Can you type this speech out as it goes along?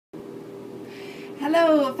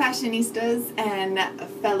Hello fashionistas and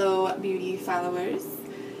fellow beauty followers.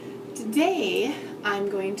 Today I'm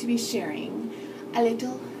going to be sharing a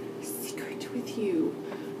little secret with you,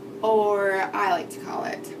 or I like to call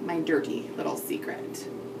it my dirty little secret.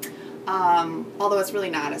 Although it's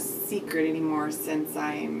really not a secret anymore since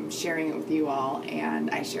I'm sharing it with you all,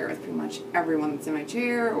 and I share it with pretty much everyone that's in my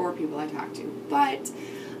chair or people I talk to, but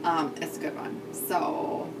it's a good one.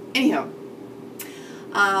 So anyhow,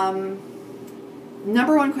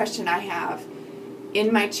 number one question I have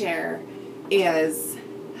in my chair is,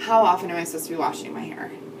 how often am I supposed to be washing my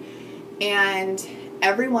hair? And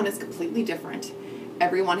everyone is completely different.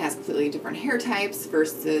 Everyone has completely different hair types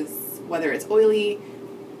versus whether it's oily,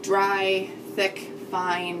 dry, thick,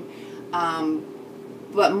 fine.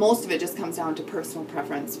 But most of it just comes down to personal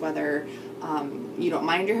preference, whether you don't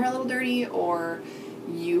mind your hair a little dirty or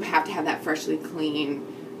you have to have that freshly clean,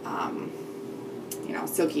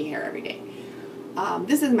 silky hair every day.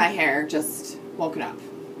 This is my hair just woken up,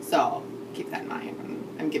 so keep that in mind when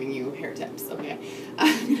I'm giving you hair tips, okay?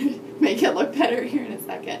 I'm going to make it look better here in a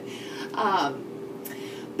second.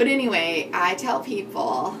 But anyway, I tell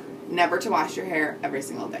people never to wash your hair every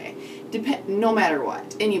single day. No matter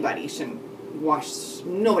what. Nobody should wash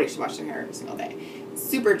their hair every single day. It's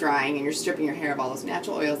super drying, and you're stripping your hair of all those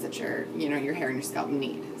natural oils that your hair and your scalp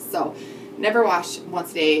need. So never wash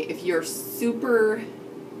once a day. If you're super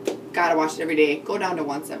gotta wash it every day, go down to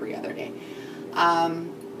once every other day.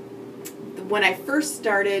 When I first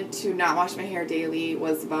started to not wash my hair daily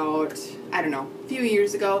was about, a few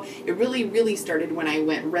years ago. It really started when I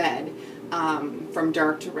went red, from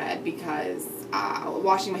dark to red, because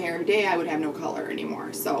washing my hair every day I would have no color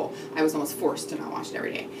anymore, so I was almost forced to not wash it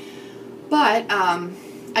every day. But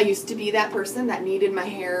I used to be that person that needed my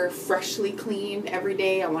hair freshly cleaned every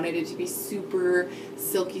day. I wanted it to be super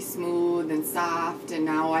silky smooth and soft, and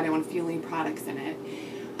now I don't want to feel any products in it.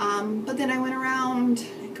 But then I went around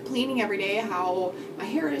complaining every day how my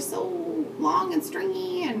hair is so long and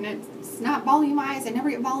stringy and it's not volumized. I never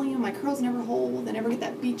get volume, my curls never hold, I never get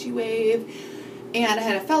that beachy wave. And I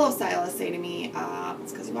had a fellow stylist say to me,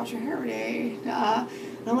 it's because you wash your hair every day. And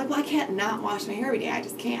I'm like, well, I can't not wash my hair every day, I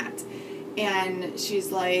just can't. And she's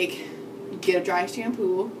like, get a dry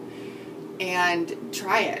shampoo and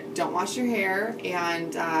try it. Don't wash your hair,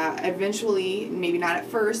 and eventually, maybe not at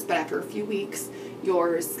first, but after a few weeks,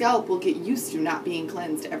 your scalp will get used to not being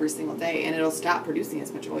cleansed every single day, and it'll stop producing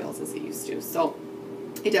as much oils as it used to. So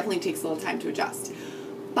it definitely takes a little time to adjust.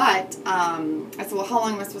 But I said, well, how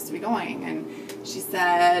long am I supposed to be going? And she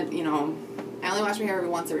said, I only wash my hair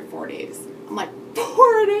every 4 days. I'm like,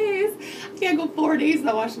 4 days? I can't go 4 days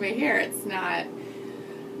without washing my hair. It's not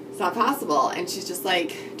possible. And she's just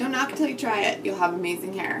like, don't knock until you try it. You'll have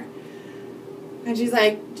amazing hair. And she's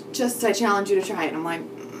like, I challenge you to try it. And I'm like,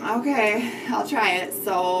 okay, I'll try it.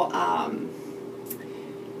 So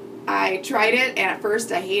I tried it, and at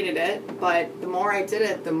first I hated it, but the more I did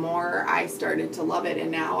it, the more I started to love it,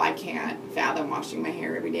 and now I can't fathom washing my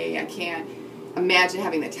hair every day. I can't imagine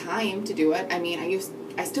having the time to do it. I mean,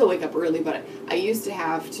 I still wake up early, but I used to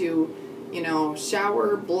have to,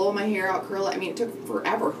 shower, blow my hair out, curl it. I mean, it took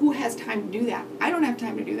forever. Who has time to do that? I don't have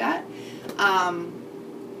time to do that.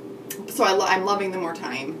 So I'm loving the more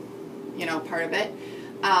time, part of it.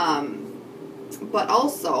 But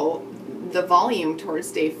also, the volume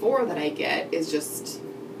towards day 4 that I get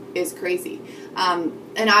is crazy.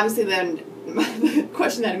 And obviously then the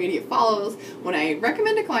question that immediately follows when I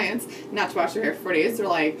recommend to clients not to wash their hair for 4 days, they're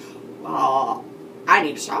like, well, I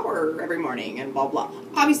need to shower every morning and blah, blah.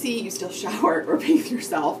 Obviously, you still shower or bathe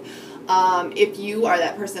yourself. If you are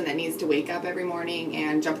that person that needs to wake up every morning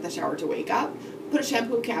and jump in the shower to wake up, put a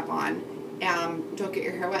shampoo cap on. Don't get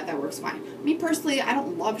your hair wet, that works fine. Me personally, I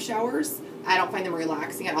don't love showers. I don't find them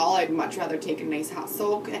relaxing at all. I'd much rather take a nice hot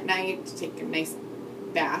soak at night, take a nice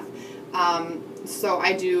bath. So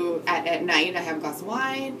I do, at night, I have a glass of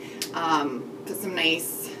wine, put some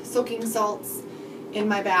nice soaking salts in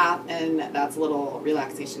my bath, and that's a little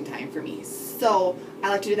relaxation time for me. So I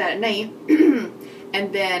like to do that at night,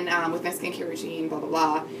 and then with my skincare routine, blah, blah,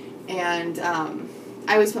 blah. And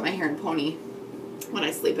I always put my hair in a pony when I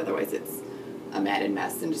sleep, otherwise it's a matted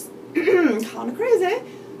mess and just kind of crazy.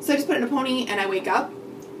 So I just put it in a pony, and I wake up,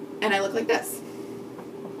 and I look like this.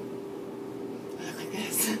 I look like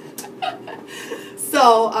this.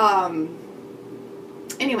 So,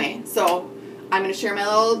 anyway, so I'm going to share my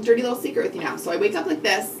dirty little secret with you now. So I wake up like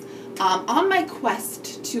this. On my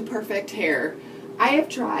quest to perfect hair, I have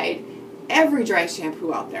tried every dry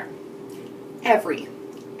shampoo out there. Every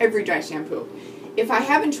dry shampoo. If I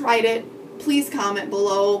haven't tried it, please comment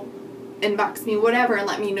below inbox me, whatever, and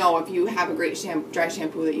let me know if you have a great dry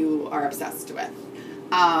shampoo that you are obsessed with.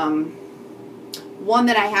 One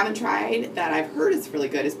that I haven't tried that I've heard is really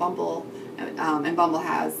good is Bumble, and Bumble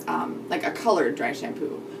has like a colored dry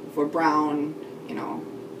shampoo for brown, you know,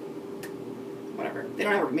 whatever. They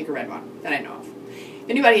don't ever make a red one that I know of. If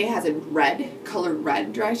anybody has a colored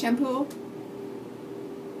red dry shampoo,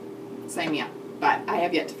 sign me up. But I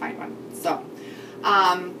have yet to find one. So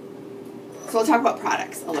we'll talk about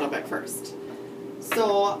products a little bit first.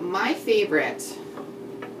 So my favorite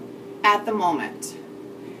at the moment,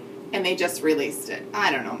 and they just released it.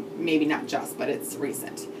 I don't know, maybe not just, but it's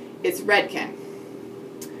recent. It's Redken.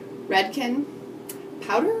 Redken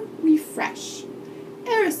Powder Refresh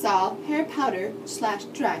Aerosol Hair Powder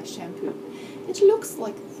 / Dry Shampoo. It looks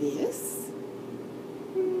like this.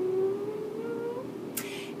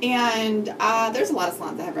 And there's a lot of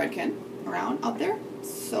salons that have Redken around out there.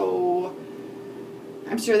 So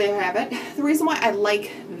I'm sure they have it. The reason why I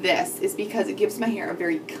like this is because it gives my hair a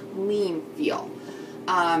very clean feel.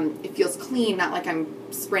 It feels clean, not like I'm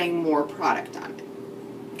spraying more product on it.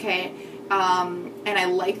 Okay? And I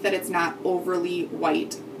like that it's not overly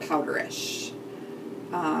white powderish.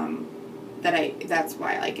 That's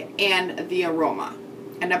why I like it. And the aroma.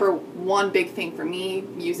 And number one big thing for me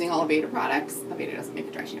using all Aveda products, Aveda doesn't make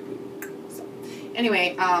a dry shampoo. So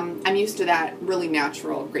anyway, I'm used to that really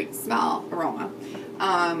natural, great smell, aroma.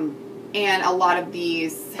 And a lot of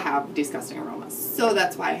these have disgusting aromas. So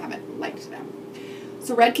that's why I haven't liked them.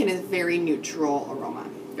 So Redken is very neutral aroma.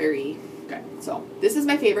 Very good. So this is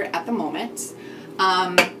my favorite at the moment.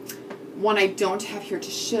 One I don't have here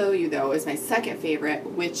to show you though is my second favorite,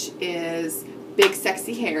 which is Big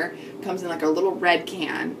Sexy Hair. Comes in like a little red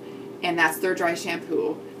can, and that's their dry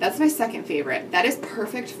shampoo. That's my second favorite. That is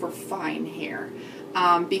perfect for fine hair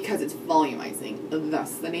because it's volumizing.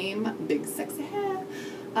 Thus the name, Big Sexy Hair.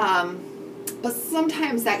 But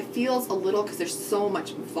sometimes that feels a little, because there's so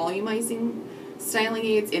much volumizing styling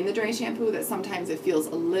aids in the dry shampoo, that sometimes it feels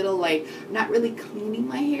a little like I'm not really cleaning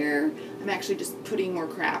my hair. I'm actually just putting more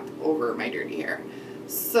crap over my dirty hair.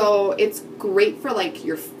 So it's great for like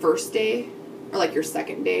your first day or like your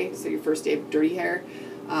second day, so your first day of dirty hair.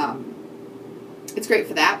 It's great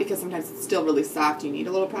for that because sometimes it's still really soft. You need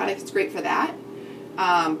a little product. It's great for that.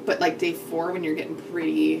 But like day 4 when you're getting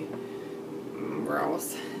pretty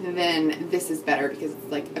gross, then this is better because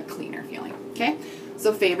it's like a cleaner feeling. Okay,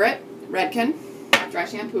 so favorite, Redken dry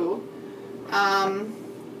shampoo.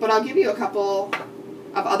 But I'll give you a couple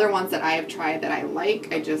of other ones that I have tried that I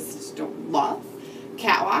like. I just don't love.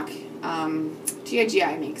 Catwalk.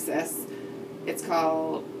 TIGI makes this. It's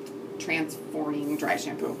called Transforming Dry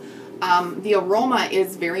Shampoo. The aroma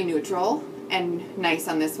is very neutral and nice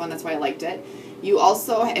on this one. That's why I liked it.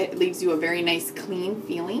 It leaves you a very nice clean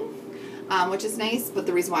feeling, which is nice. But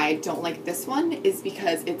the reason why I don't like this one is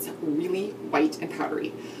because it's really white and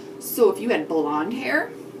powdery. So if you had blonde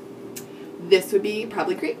hair, this would be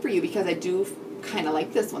probably great for you because I do kind of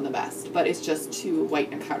like this one the best. But it's just too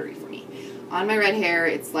white and powdery for me. On my red hair,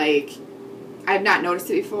 it's like, I've not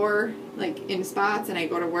noticed it before, like in spots, and I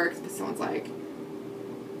go to work, but someone's like,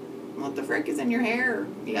 what the frick is in your hair?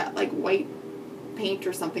 You got like white paint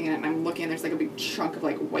or something in it, and I'm looking, and there's like a big chunk of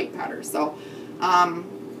like white powder. So,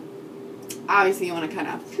 obviously you want to kind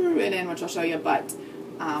of throw it in, which I'll show you, but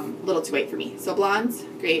a little too white for me. So blondes,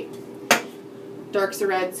 great. Darks or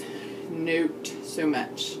reds, not so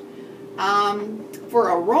much.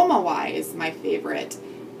 For aroma-wise, my favorite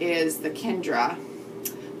is the Kendra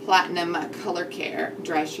Platinum Color Care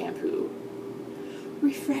Dry Shampoo.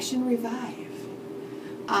 Refresh and Revive.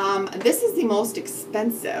 This is the most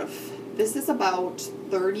expensive. This is about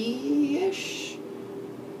 $30-ish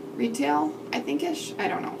retail, I think-ish. I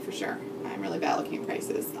don't know for sure. I'm really bad looking at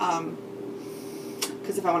prices.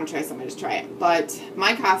 Because if I want to try something, I just try it. But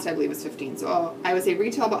my cost, I believe, is $15. So I would say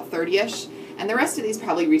retail about $30-ish. And the rest of these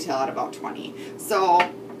probably retail at about $20. So,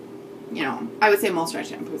 you know, I would say most dry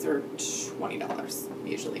shampoos are $20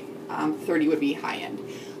 usually. $30 would be high end.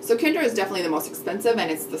 So Kendra is definitely the most expensive, and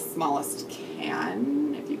it's the smallest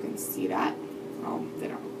can, if you can see that. Oh, they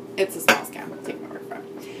don't. It's the smallest can. Take my word for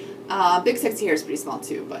it. Big Sexy Hair is pretty small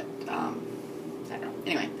too, but I don't know.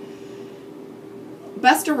 Anyway,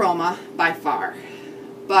 best aroma by far.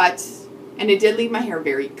 And it did leave my hair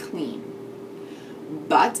very clean.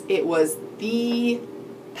 But it was the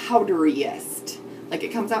powderiest. Like,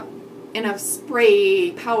 it comes out in a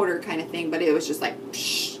spray powder kind of thing, but it was just like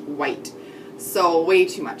white. So way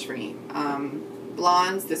too much for me.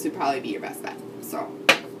 Blondes, this would probably be your best bet. So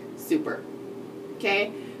super.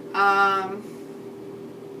 Okay. I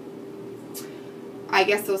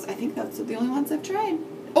guess I think those are the only ones I've tried.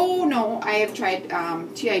 Oh no, I have tried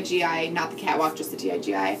TIGI, not the Catwalk, just the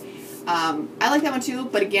TIGI. I like that one too,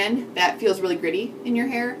 but again, that feels really gritty in your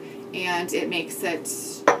hair, and it makes it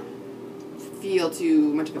feel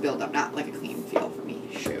too much of a build-up, not like a clean feel for me.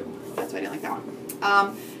 Shoo. That's why I didn't like that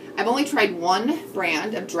one. I've only tried one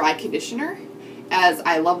brand of dry conditioner, as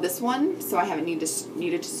I love this one, so I haven't needed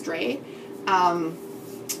to stray.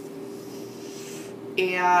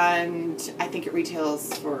 And I think it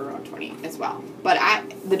retails for around $20 as well. But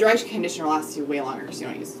the dry conditioner lasts you way longer, so you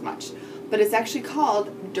don't use as much. But it's actually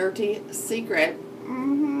called Dirty Secret.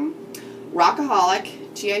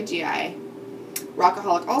 Rockaholic, TIGI.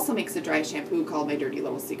 Rockaholic also makes a dry shampoo called My Dirty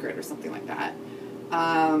Little Secret or something like that. But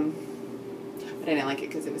I didn't like it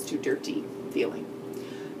because it was too dirty feeling.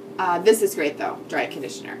 This is great though, dry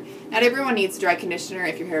conditioner. Not everyone needs dry conditioner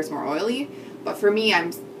if your hair is more oily, but for me,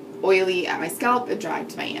 I'm oily at my scalp and dry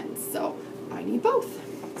to my ends, so I need both.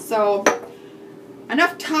 So,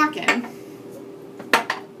 enough talking.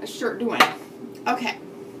 Let's start doing it. Okay,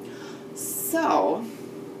 so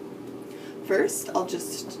first I'll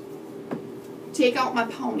just take out my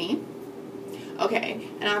pony. Okay,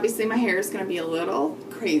 and obviously my hair is going to be a little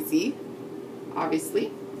crazy,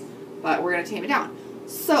 obviously, but we're going to tame it down.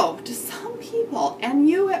 So, to some people, and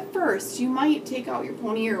you at first, you might take out your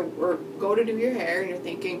pony or go to do your hair and you're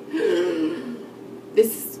thinking, this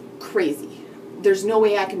is crazy. There's no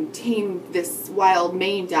way I can tame this wild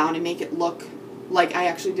mane down and make it look like I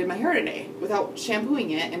actually did my hair today without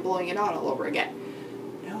shampooing it and blowing it out all over again.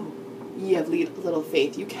 No, you have little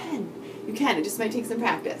faith. You can. You can. It just might take some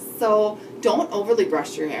practice. So, don't overly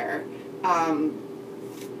brush your hair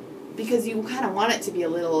because you kind of want it to be a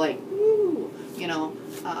little like, you know,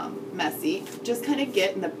 messy. Just kind of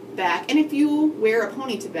get in the back. And if you wear a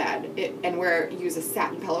pony to bed and use a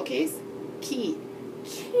satin pillowcase, key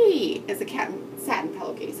is a satin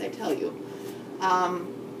pillowcase, I tell you.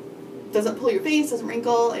 Doesn't pull your face, doesn't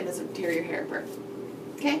wrinkle, and doesn't tear your hair apart.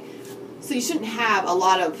 Okay? So you shouldn't have a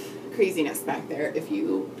lot of craziness back there if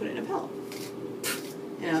you put it in a pillow.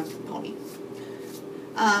 In a pony.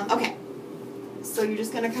 Okay. So you're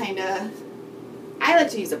just going to kind of, I like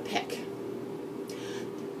to use a pick.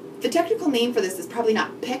 The technical name for this is probably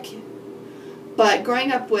not pick, but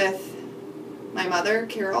growing up with my mother,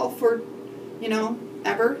 Carol, for,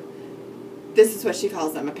 ever, this is what she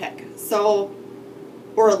calls them, a pick. So,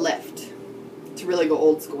 or a lift, to really go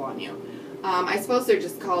old school on you. I suppose they're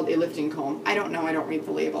just called a lifting comb. I don't know, I don't read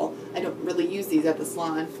the label. I don't really use these at the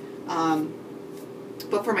salon.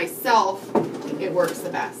 But for myself, it works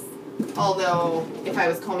the best. Although, if I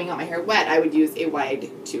was combing out my hair wet, I would use a wide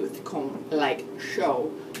tooth comb like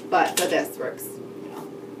so. But for this works,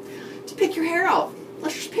 to pick your hair out.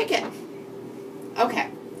 Let's just pick it. Okay.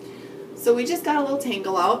 So we just got a little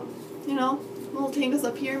tangle out. Little tangles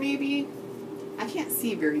up here maybe. I can't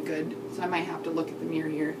see very good, so I might have to look at the mirror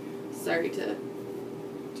here. Sorry to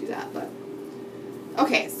do that, but.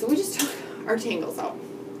 Okay, so we just took our tangles out.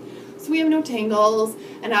 So we have no tangles,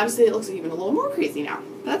 and obviously it looks even a little more crazy now.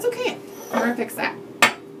 But that's okay. We're going to fix that.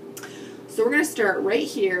 So we're going to start right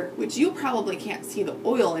here, which you probably can't see the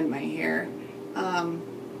oil in my hair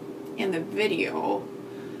in the video,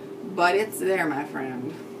 but it's there, my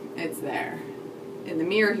friend. It's there. In the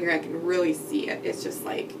mirror here, I can really see it. It's just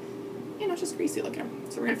like, just greasy looking.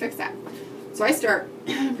 So we're going to fix that. So I start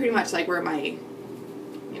pretty much like where my,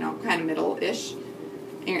 kind of middle-ish,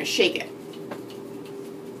 and you're going to shake it.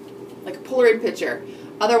 Like a Polaroid picture.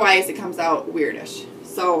 Otherwise, it comes out weirdish.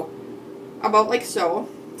 So, about like so.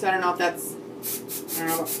 So I don't know if that's,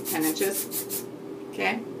 10 inches.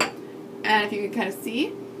 Okay? And if you can kind of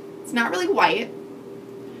see, it's not really white,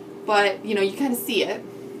 but, you kind of see it.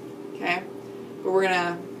 Okay? But we're going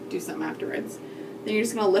to do something afterwards. Then you're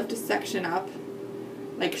just going to lift a section up,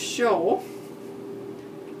 like so.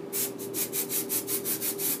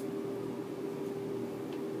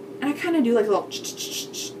 And I kind of do like a little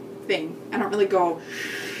thing. I don't really go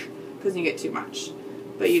because you get too much.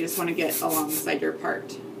 But you just want to get alongside your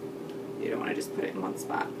part. You don't want to just put it in one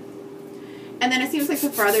spot. And then it seems like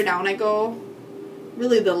the farther down I go,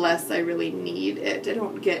 really the less I really need it. I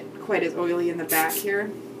don't get quite as oily in the back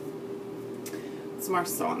here. It's more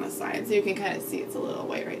so on the side. So you can kind of see it's a little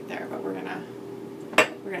white right there, but we're gonna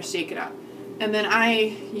shake it up. And then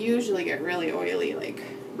I usually get really oily like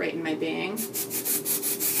right in my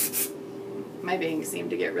bangs. My bangs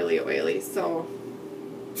seem to get really oily, so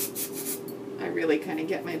I really kind of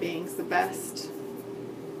get my bangs the best.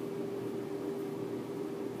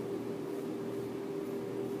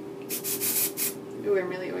 Ooh, I'm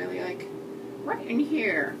really oily, like right in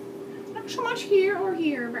here. Not so much here or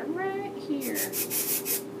here, but right here.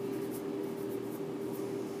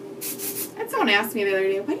 That's Someone asked me the other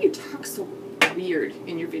day, why do you talk so weird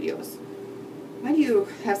in your videos? Why do you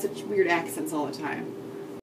have such weird accents all the time?